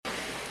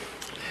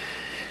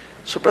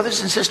So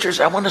brothers and sisters,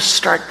 I want to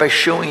start by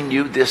showing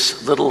you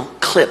this little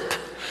clip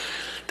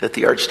that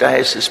the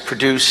Archdiocese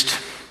produced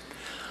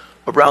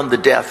around the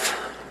death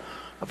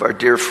of our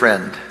dear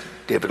friend,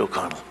 David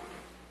O'Connell.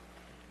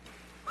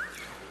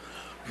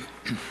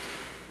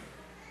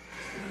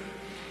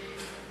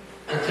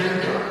 I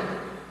thank God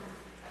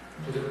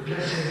for the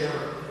blessing of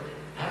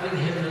having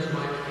him as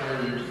my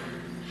friend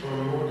for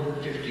more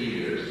than 50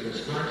 years,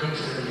 since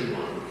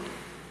 1971.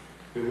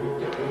 We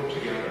walked that road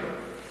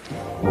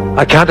together.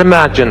 I can't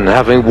imagine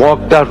having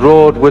walked that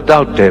road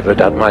without David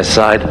at my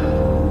side.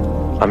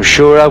 I'm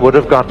sure I would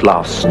have got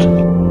lost.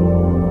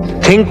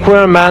 Think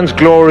where man's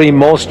glory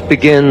most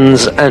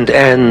begins and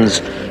ends,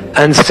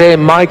 and say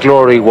my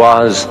glory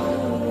was,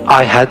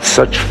 I had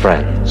such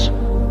friends.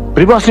 But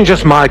he wasn't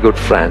just my good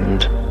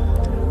friend.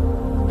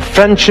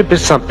 Friendship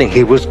is something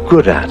he was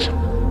good at.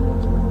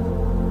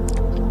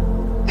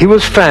 He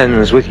was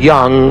friends with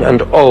young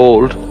and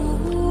old,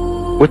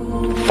 with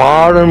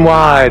far and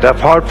wide. I've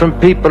heard from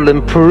people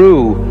in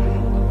Peru,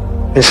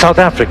 in South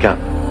Africa,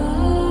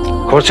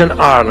 of course in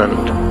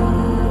Ireland.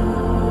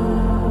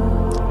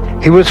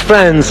 He was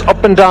friends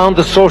up and down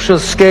the social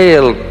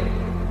scale,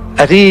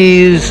 at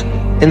ease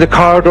in the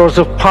corridors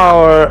of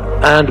power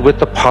and with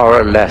the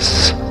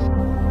powerless.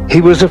 He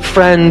was a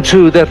friend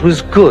too that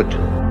was good.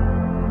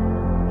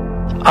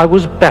 I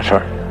was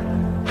better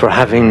for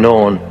having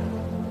known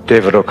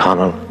David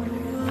O'Connell.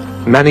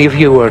 Many of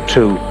you are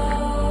too.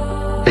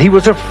 He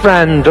was a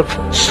friend of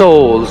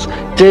souls.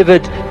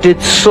 David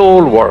did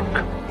soul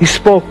work. He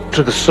spoke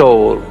to the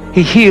soul.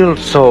 He healed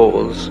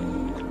souls.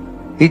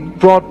 He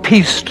brought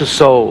peace to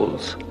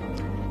souls.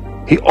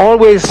 He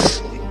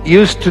always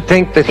used to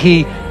think that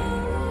he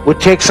would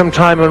take some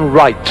time and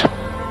write.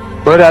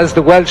 But as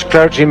the Welsh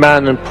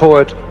clergyman and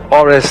poet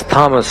R.S.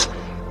 Thomas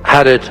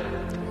had it,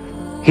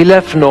 he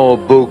left no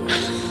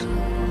books,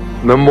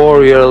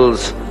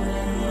 memorials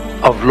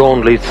of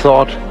lonely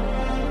thought.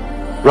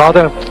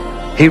 Rather,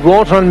 he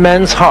wrote on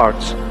men's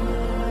hearts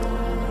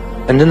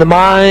and in the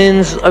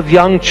minds of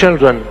young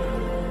children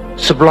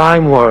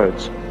sublime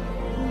words,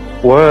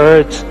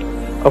 words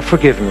of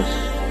forgiveness,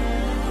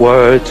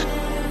 words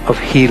of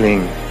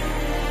healing.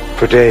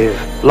 For Dave,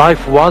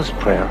 life was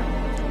prayer.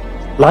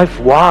 Life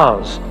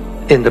was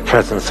in the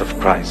presence of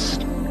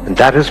Christ. And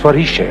that is what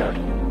he shared.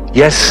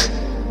 Yes,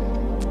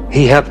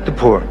 he helped the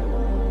poor.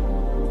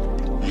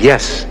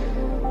 Yes,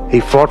 he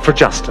fought for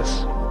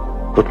justice.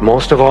 But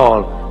most of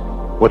all,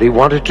 what he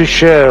wanted to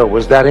share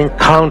was that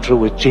encounter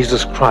with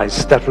Jesus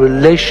Christ, that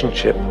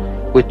relationship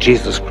with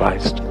Jesus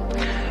Christ.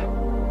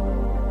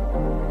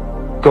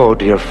 Go,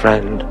 dear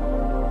friend.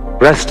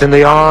 Rest in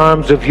the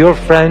arms of your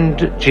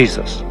friend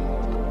Jesus.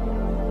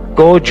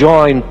 Go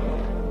join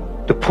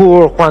the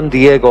poor Juan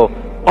Diego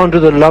under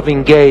the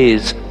loving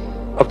gaze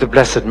of the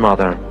Blessed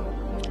Mother.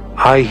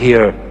 I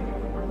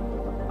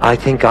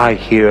think I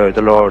hear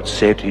the Lord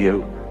say to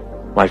you,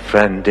 my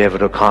friend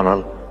David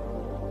O'Connell,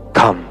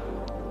 come,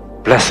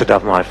 blessed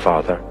of my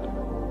Father,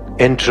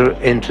 enter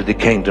into the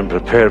kingdom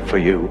prepared for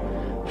you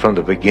from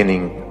the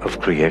beginning of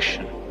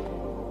creation.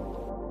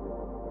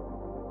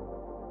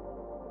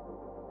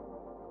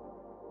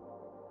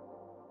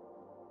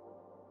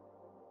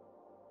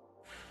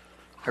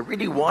 I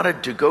really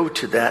wanted to go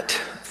to that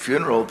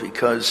funeral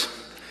because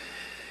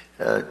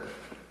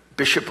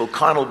Bishop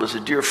O'Connell was a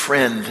dear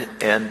friend,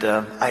 and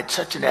I had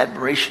such an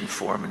admiration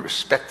for him and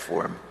respect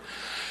for him,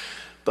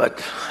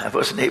 but I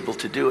wasn't able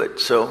to do it.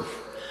 So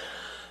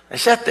I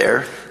sat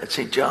there at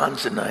St.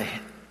 John's, and I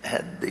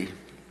had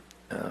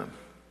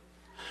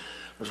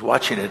was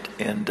watching it,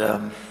 and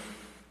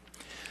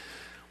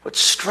what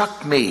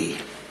struck me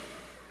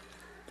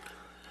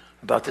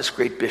about this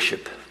great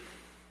bishop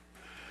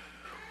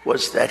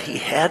was that he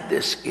had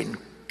this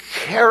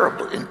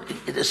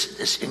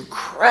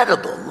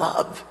incredible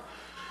love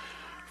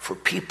for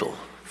people,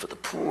 for the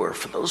poor,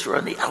 for those who are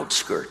on the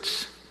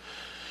outskirts,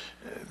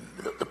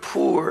 the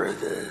poor,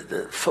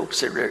 the folks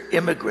that are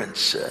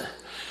immigrants,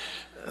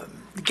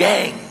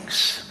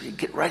 gangs. You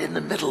get right in the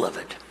middle of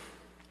it.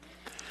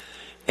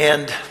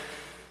 And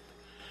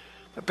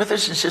my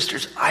brothers and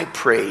sisters, I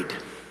prayed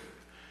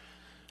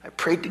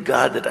to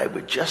God that I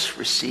would just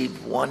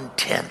receive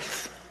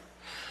 1/10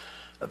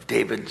 of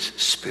David's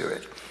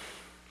spirit.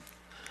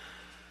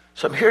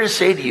 So I'm here to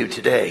say to you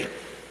today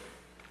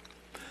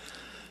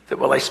that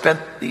while I spent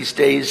these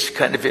days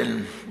kind of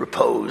in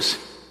repose,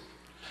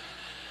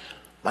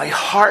 my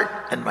heart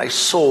and my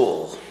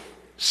soul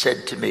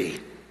said to me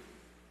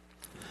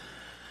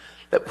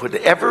that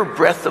whatever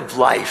breath of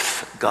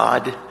life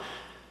God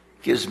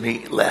gives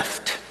me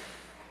left,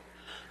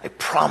 I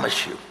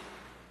promise you,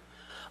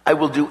 I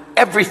will do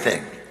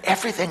everything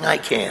I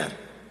can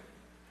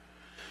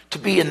to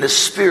be in the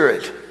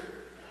spirit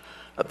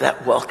of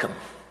that welcome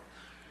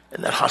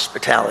and that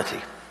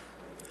hospitality.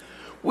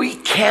 We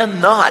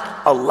cannot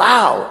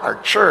allow our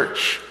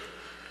church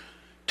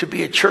to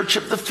be a church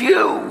of the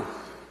few.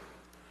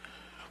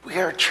 We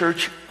are a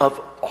church of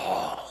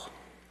all.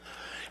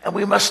 And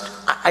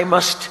I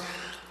must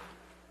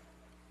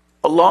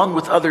along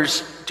with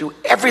others, do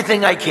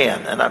everything I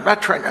can. And I'm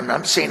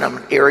not saying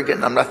I'm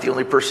arrogant, I'm not the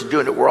only person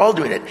doing it, we're all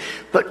doing it.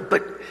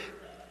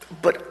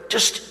 But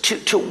just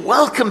to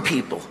welcome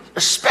people,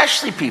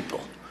 especially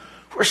people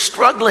who are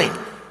struggling,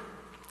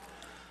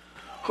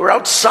 who are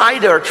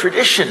outside our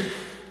tradition,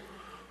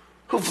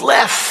 who've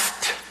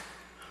left,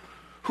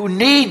 who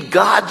need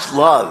God's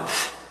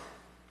love.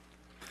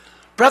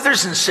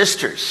 Brothers and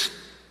sisters,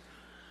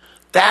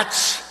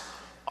 that's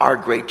our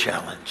great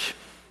challenge.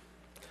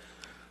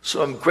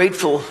 So I'm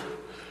grateful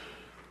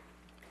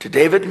to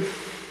David.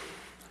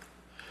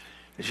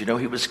 As you know,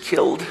 he was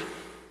killed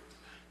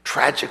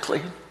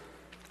tragically.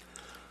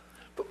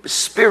 But his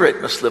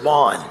spirit must live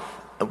on,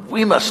 and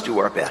we must do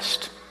our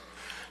best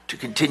to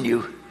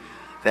continue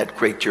that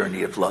great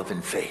journey of love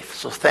and faith.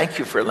 So thank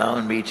you for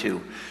allowing me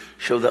to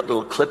show that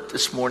little clip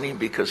this morning,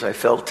 because I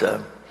felt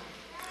it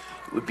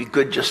would be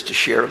good just to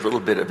share a little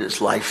bit of his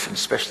life, and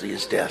especially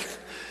his death.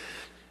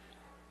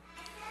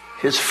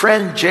 His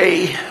friend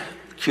Jay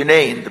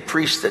Cunane, the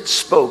priest that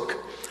spoke,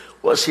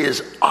 was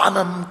his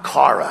Anam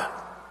Cara,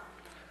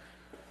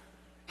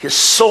 his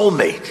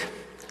soulmate.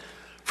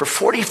 For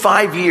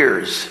 45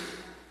 years,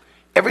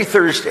 every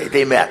Thursday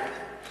they met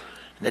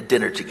and had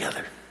dinner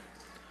together.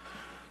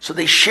 So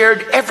they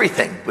shared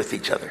everything with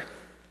each other.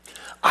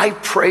 I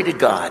pray to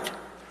God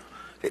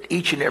that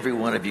each and every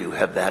one of you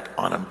have that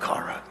Anam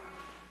Cara,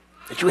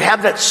 that you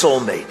have that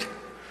soulmate,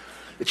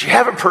 that you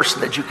have a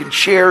person that you can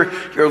share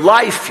your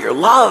life, your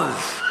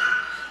love,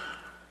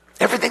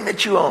 everything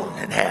that you own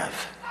and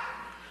have,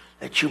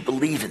 that you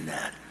believe in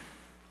that.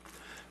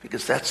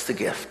 Because that's the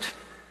gift.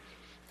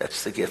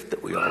 That's the gift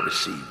that we all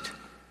received.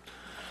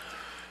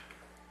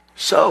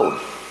 So,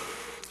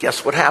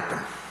 guess what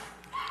happened?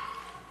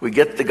 We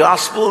get the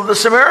gospel of the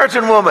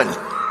Samaritan woman.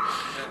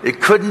 It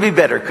couldn't be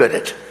better, could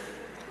it?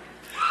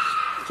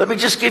 Let me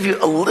just give you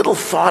a little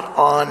thought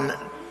on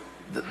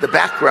the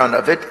background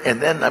of it, and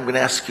then I'm going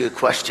to ask you a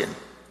question.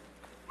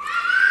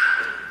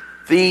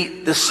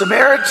 The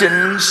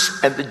Samaritans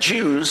and the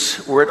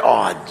Jews were at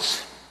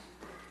odds.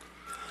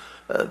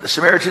 The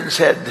Samaritans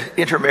had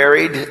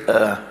intermarried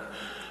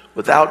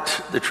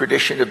without the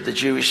tradition of the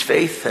Jewish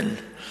faith, and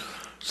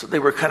so they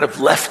were kind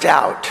of left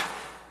out.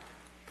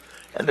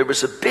 And there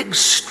was a big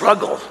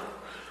struggle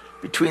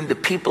between the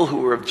people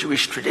who were of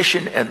Jewish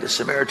tradition and the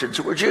Samaritans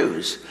who were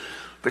Jews,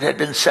 but had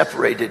been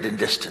separated and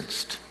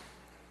distanced.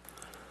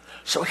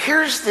 So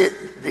here's the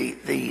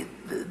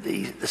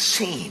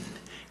scene.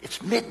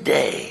 It's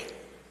midday.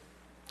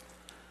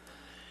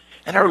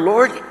 And our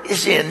Lord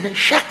is in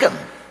Shechem,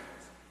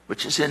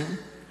 which is in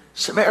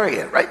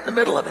Samaria, right in the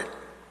middle of it.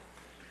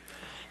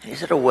 And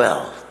he's at a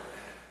well.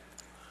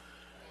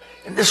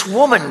 And this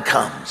woman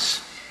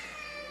comes.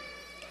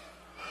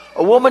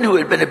 A woman who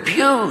had been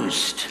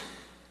abused.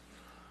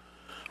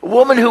 A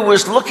woman who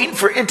was looking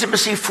for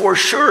intimacy for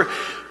sure,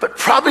 but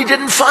probably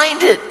didn't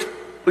find it.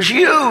 Was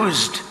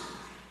used.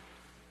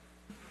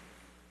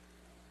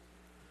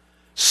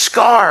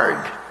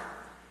 Scarred.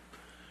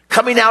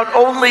 Coming out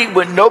only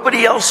when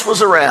nobody else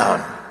was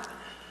around.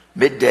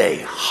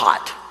 Midday,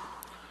 hot.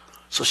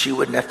 So she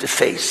wouldn't have to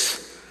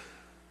face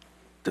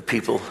the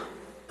people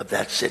of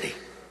that city.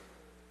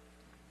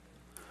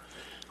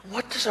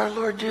 What does our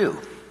Lord do?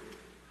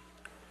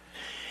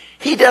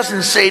 He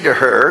doesn't say to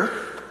her,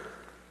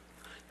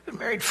 "You've been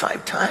married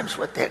 5 times.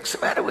 What the heck's the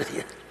matter with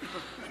you?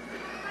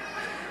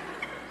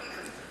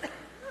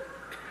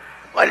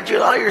 Why did you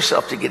allow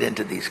yourself to get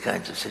into these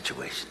kinds of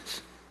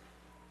situations?"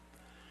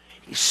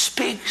 He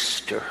speaks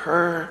to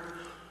her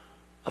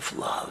of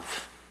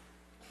love.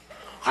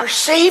 Our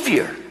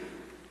Savior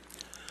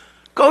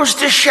goes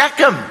to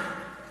Shechem,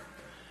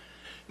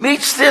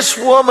 meets this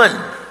woman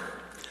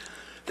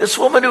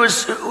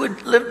who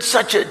had lived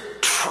such a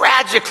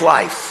tragic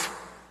life.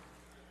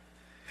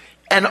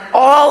 And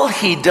all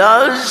he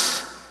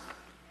does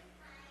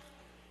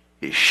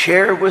is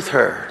share with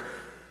her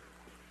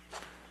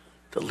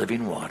the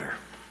living water.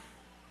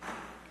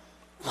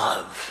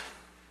 Love,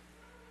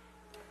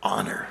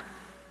 honor,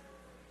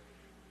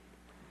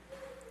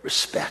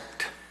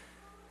 respect.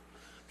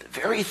 The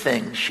very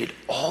thing she'd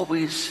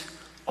always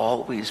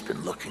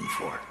been looking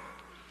for.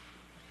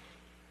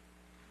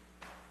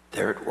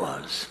 There it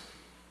was.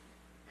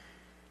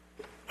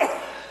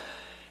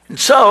 And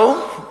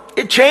so,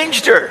 it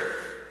changed her.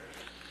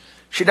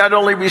 She not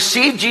only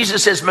received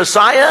Jesus as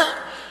Messiah,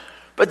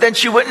 but then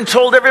she went and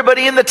told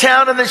everybody in the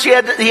town, and then he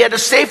had to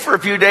stay for a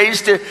few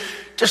days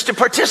just to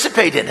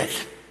participate in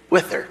it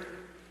with her.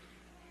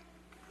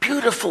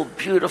 Beautiful,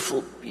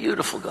 beautiful,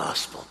 beautiful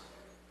gospel.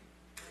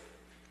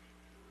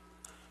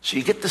 So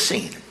you get the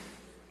scene.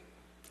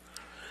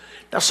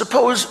 Now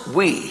suppose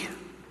we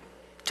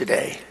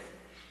today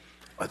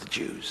are the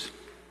Jews.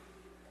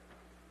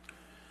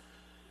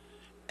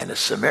 And a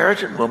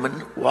Samaritan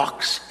woman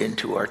walks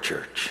into our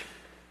church.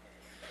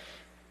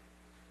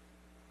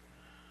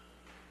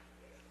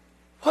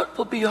 What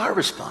will be our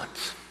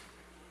response?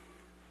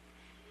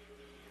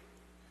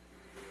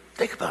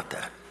 Think about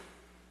that.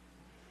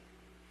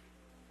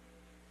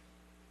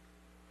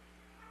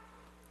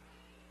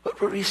 What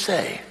would we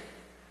say?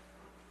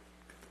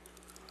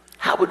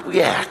 how would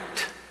we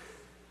act?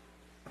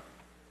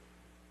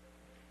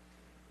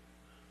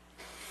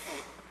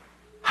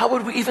 How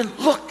would we even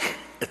look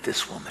at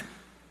this woman?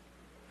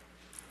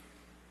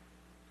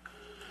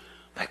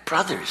 My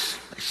brothers,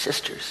 my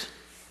sisters,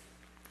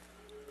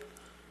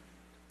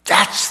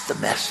 that's the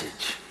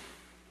message.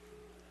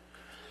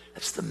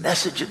 That's the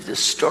message of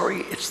this story.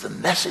 It's the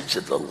message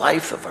of the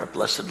life of our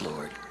blessed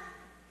Lord.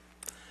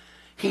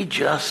 He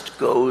just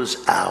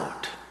goes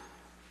out,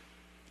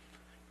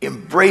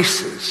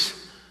 embraces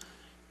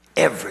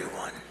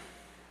everyone,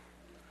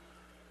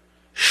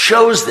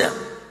 shows them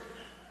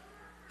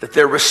that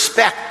they're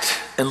respected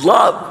and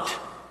loved.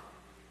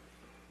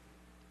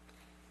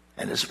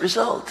 And as a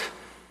result,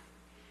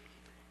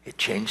 it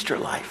changed her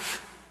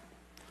life.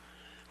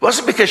 It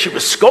wasn't because she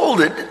was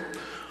scolded.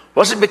 It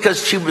wasn't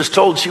because she was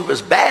told she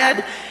was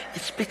bad.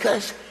 It's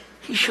because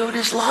he showed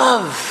his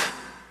love.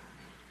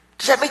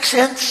 Does that make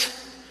sense?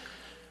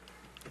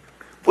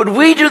 Would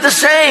we do the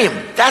same?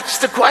 That's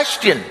the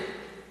question.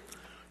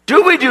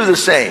 Do we do the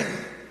same?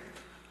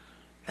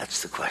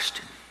 That's the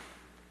question.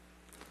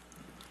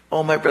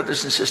 Oh, my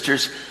brothers and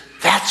sisters,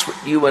 that's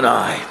what you and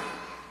I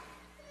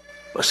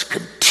must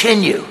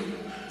continue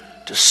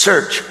to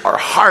search our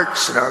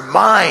hearts and our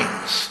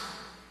minds.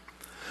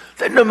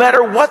 That no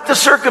matter what the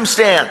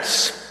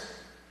circumstance,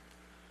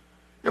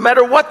 no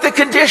matter what the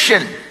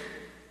condition,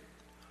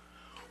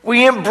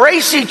 we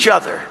embrace each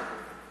other.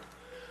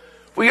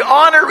 We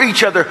honor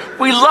each other.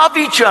 We love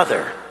each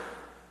other.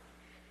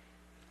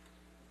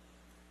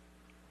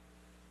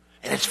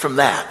 And it's from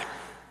that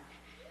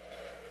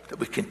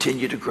we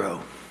continue to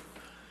grow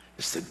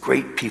as the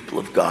great people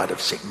of God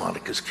of St.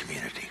 Monica's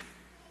community.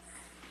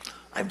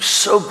 I'm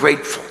so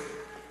grateful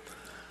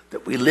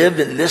that we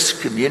live in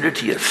this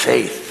community of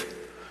faith,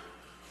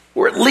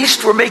 or at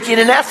least we're making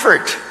an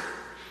effort.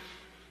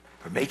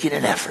 We're making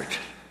an effort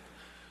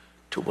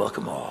to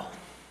welcome all.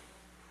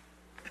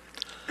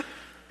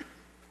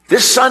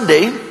 This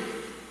Sunday,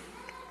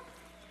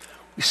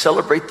 we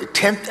celebrate the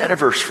 10th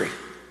anniversary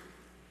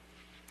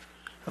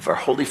of our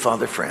Holy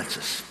Father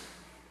Francis.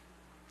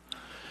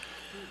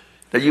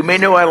 Now, you may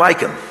know I like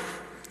him.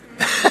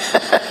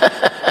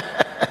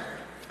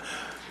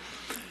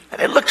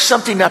 And I looked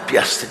something up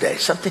yesterday,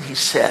 something he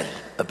said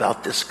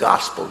about this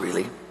gospel,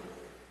 really.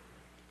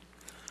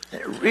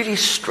 And it really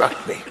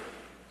struck me.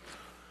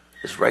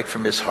 It's right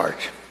from his heart.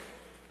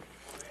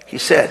 He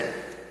said,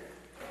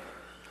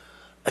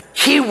 a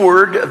key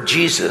word of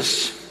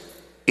Jesus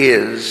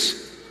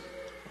is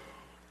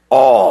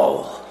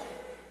all.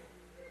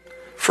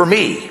 For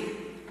me,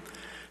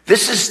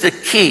 this is the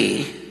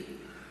key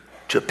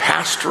to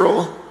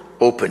pastoral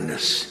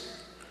openness.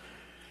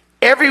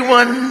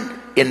 Everyone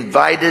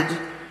invited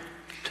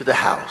to the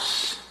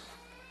house.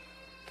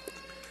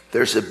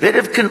 There's a bit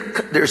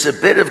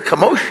of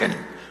commotion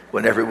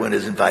when everyone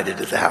is invited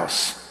to the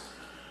house.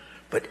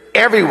 But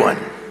everyone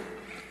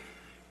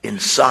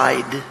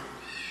inside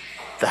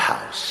the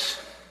house.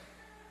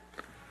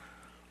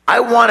 I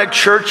want a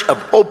church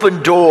of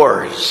open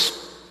doors.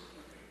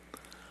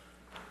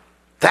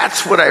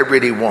 That's what I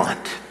really want.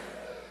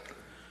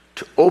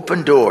 To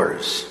open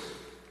doors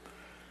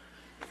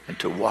and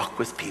to walk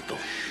with people.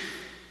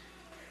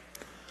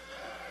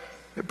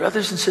 My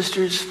brothers and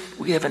sisters,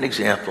 we have an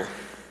example.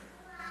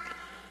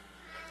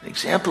 An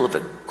example of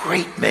a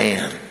great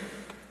man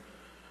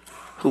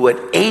who at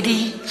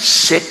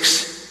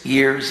 86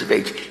 years of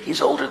age,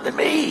 he's older than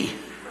me.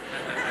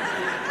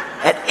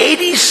 At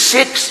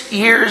 86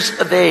 years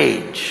of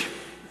age,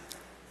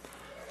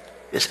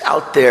 is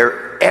out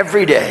there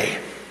every day,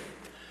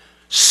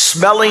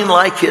 smelling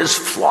like his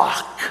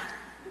flock,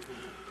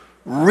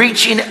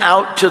 reaching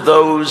out to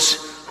those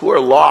who are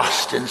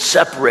lost and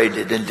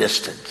separated and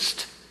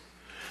distanced.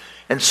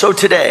 And so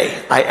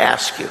today, I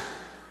ask you,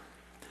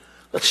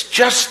 let's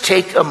just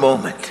take a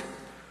moment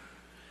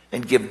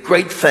and give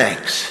great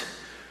thanks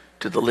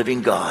to the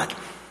living God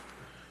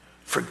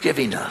for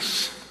giving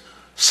us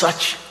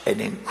such an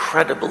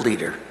incredible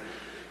leader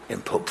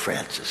in Pope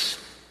Francis.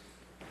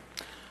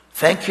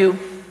 Thank you.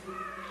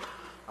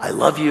 I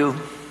love you.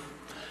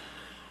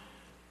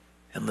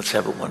 And let's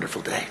have a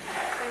wonderful day.